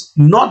problems,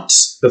 not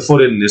the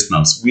foreign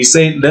nationals. We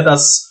say, let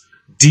us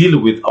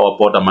deal with our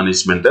border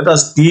management. Let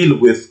us deal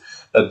with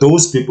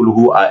those people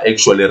who are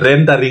actually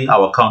rendering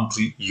our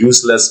country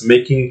useless,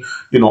 making,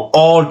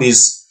 all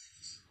these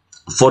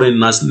foreign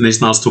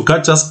nationals to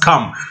just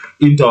come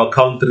into our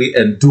country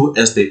and do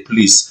as they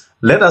please.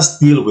 Let us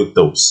deal with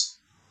those.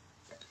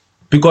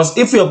 Because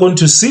if we are going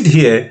to sit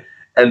here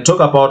and talk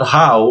about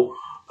how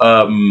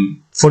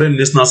foreign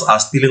nationals are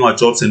stealing our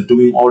jobs and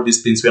doing all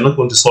these things, we are not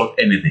going to solve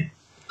anything.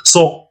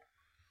 So,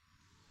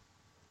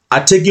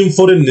 attacking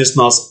foreign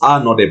nationals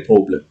are not a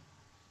problem.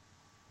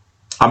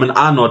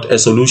 Are not a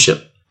solution.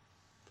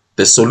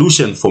 The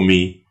solution for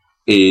me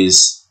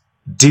is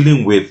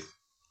dealing with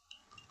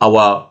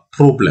our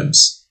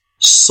problems,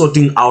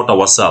 sorting out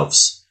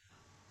ourselves.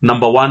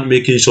 Number one,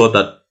 making sure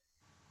that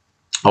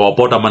our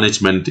border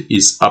management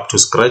is up to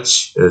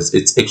scratch.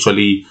 It's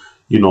actually,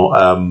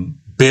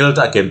 built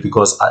again,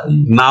 because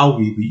now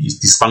it's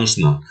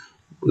dysfunctional.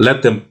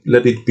 Let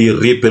it be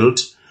rebuilt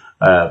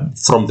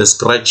from the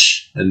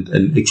scratch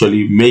and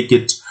actually make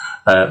it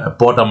a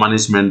border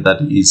management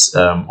that is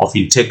of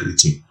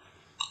integrity.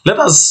 Let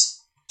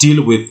us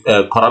deal with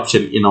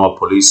corruption in our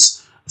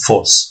police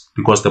force,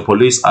 because the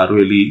police are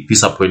really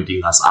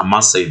disappointing us. I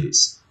must say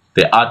this.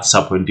 They are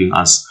disappointing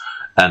us,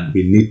 and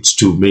we need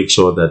to make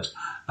sure that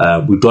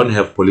we don't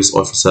have police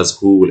officers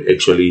who will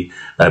actually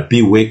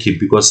be working,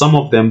 because some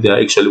of them, they are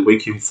actually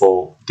working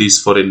for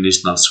these foreign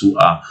nationals who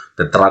are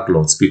the drug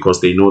lords,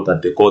 because they know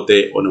that they go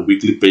there on a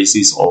weekly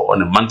basis or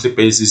on a monthly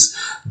basis.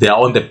 They are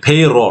on the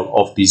payroll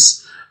of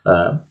these,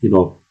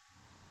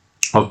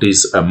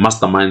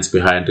 masterminds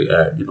behind,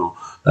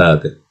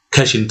 the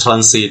cash in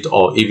transit,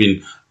 or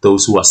even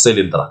those who are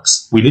selling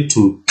drugs. We need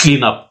to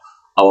clean up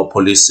our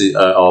police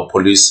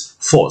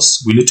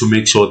force. We need to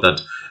make sure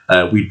that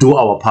we do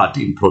our part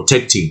in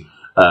protecting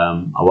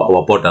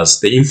our borders.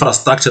 The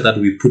infrastructure that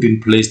we put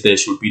in place there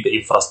should be the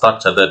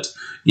infrastructure that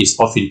is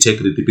of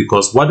integrity,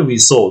 because what we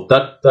saw,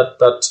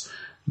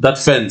 that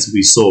fence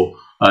we saw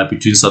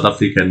between South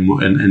Africa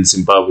and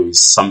Zimbabwe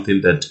is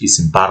something that is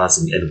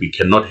embarrassing, and we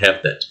cannot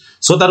have that.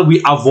 So that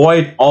we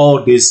avoid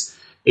all these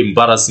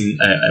embarrassing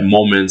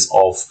moments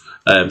of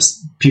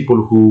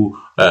people who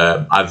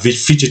are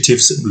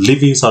fugitives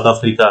leaving South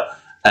Africa,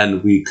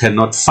 and we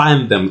cannot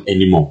find them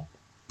anymore,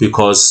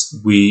 because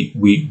we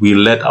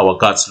let our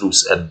guards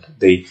loose, and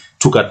they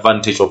took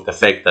advantage of the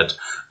fact that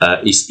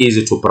it's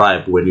easy to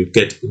bribe when you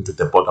get into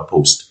the border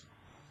post.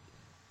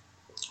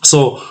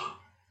 So,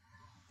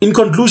 in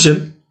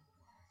conclusion,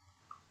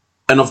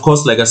 and of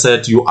course, like I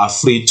said, you are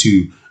free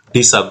to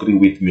disagree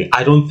with me.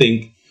 I don't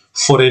think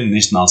foreign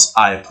nationals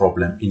are a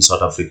problem in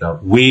South Africa.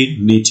 We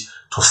need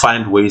to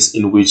find ways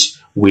in which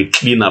we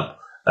clean up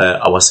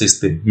our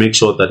system, make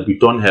sure that we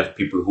don't have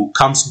people who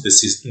comes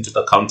into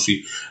the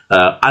country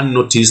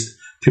unnoticed,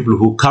 people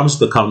who comes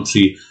to the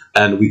country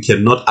and we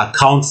cannot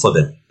account for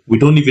them. We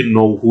don't even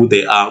know who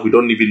they are. We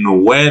don't even know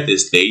where they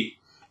stay.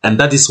 And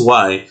that is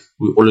why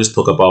we always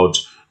talk about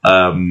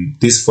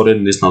these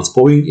foreign nationals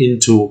going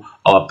into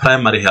our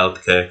primary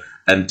healthcare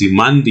and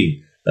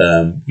demanding,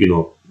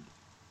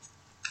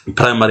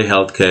 primary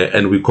healthcare,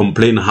 and we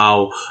complain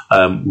how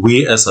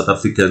we as South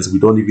Africans, we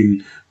don't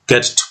even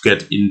get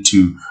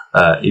into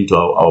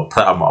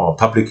our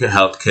public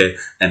healthcare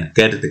and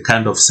get the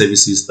kind of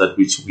services that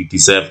which we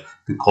deserve,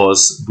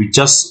 because we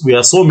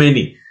are so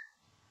many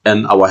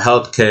and our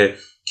healthcare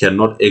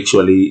cannot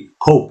actually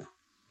cope.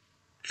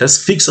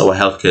 Let's fix our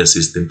healthcare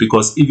system,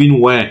 because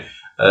even where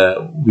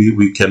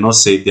we cannot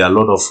say there are a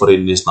lot of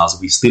foreign nationals,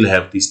 we still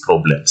have these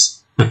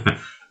problems.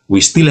 we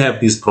still have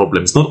these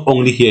problems, not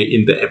only here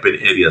in the urban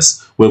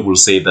areas where we'll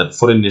say that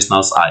foreign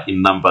nationals are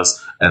in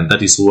numbers, and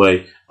that is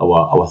why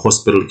our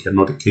hospital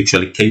cannot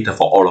actually cater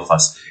for all of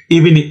us.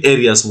 Even in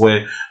areas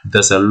where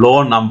there's a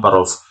low number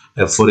of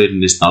foreign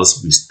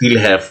nationals, we still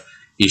have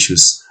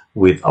issues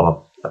with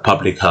our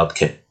public health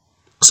care.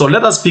 So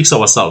let us fix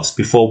ourselves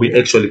before we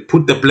actually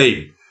put the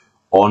blame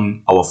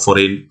on our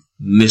foreign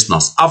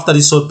nationals. After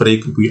this short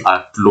break, we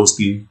are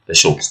closing the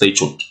show. Stay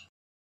tuned.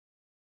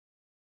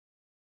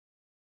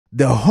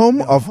 The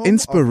home of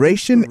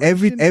inspiration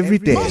every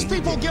day. Most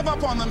people give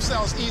up on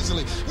themselves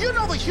easily. You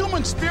know the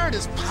human spirit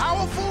is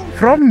powerful.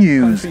 From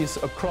news, countries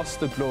across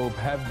the globe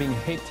have been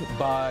hit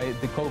by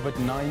the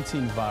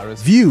COVID-19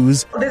 virus.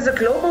 Views. There's a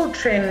global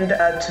trend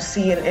to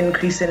see an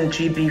increase in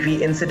GBV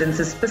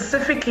incidences,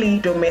 specifically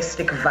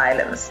domestic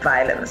violence.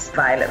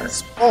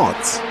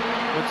 Sports.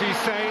 What do you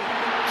say?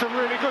 It's a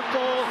really good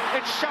ball.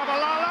 It's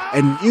Shabalala.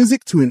 And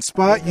music to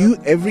inspire you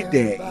every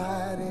day.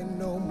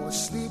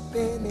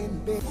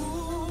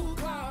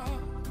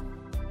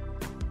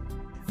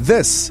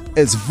 This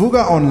is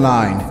Vuka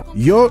Online,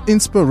 your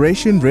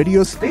inspiration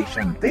radio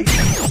station. Right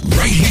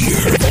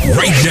here,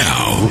 right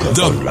now,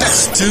 the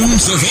best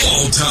tunes of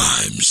all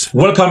times.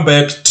 Welcome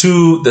back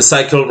to the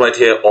cycle right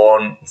here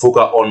on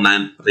Vuka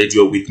Online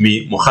Radio with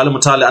me,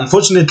 Mothale.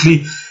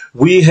 Unfortunately,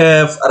 we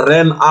have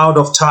ran out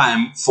of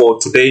time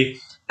for today,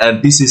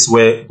 and this is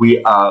where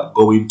we are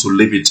going to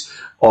leave it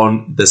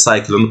on the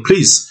cycle. And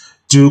please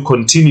do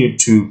continue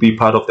to be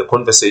part of the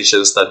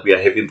conversations that we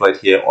are having right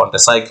here on the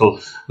cycle.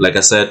 Like I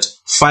said,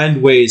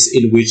 find ways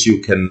in which you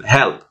can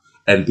help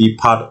and be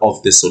part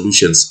of the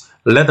solutions.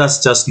 Let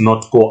us just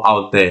not go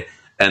out there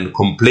and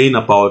complain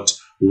about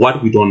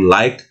what we don't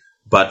like,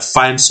 but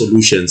find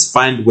solutions,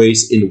 find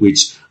ways in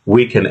which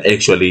we can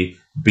actually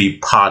be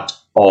part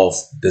of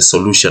the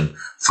solution.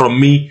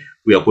 From me,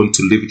 we are going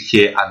to leave it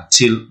here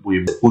until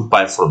we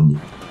goodbye from you.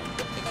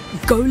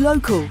 Go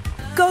local.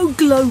 Go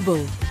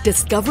global.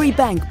 Discovery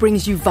Bank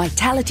brings you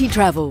Vitality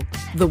Travel,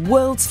 the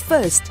world's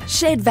first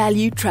shared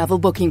value travel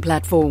booking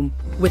platform.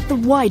 With the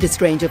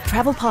widest range of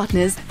travel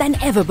partners than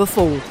ever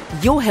before,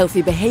 your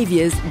healthy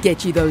behaviors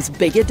get you those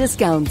bigger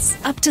discounts.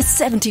 Up to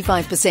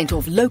 75%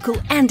 off local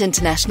and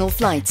international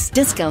flights,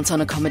 discounts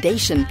on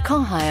accommodation,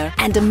 car hire,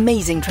 and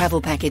amazing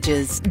travel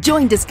packages.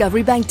 Join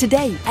Discovery Bank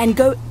today and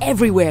go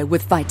everywhere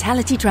with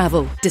Vitality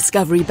Travel.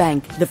 Discovery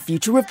Bank, the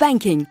future of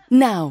banking,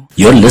 now.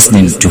 You're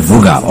listening to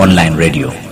Vuka Online Radio.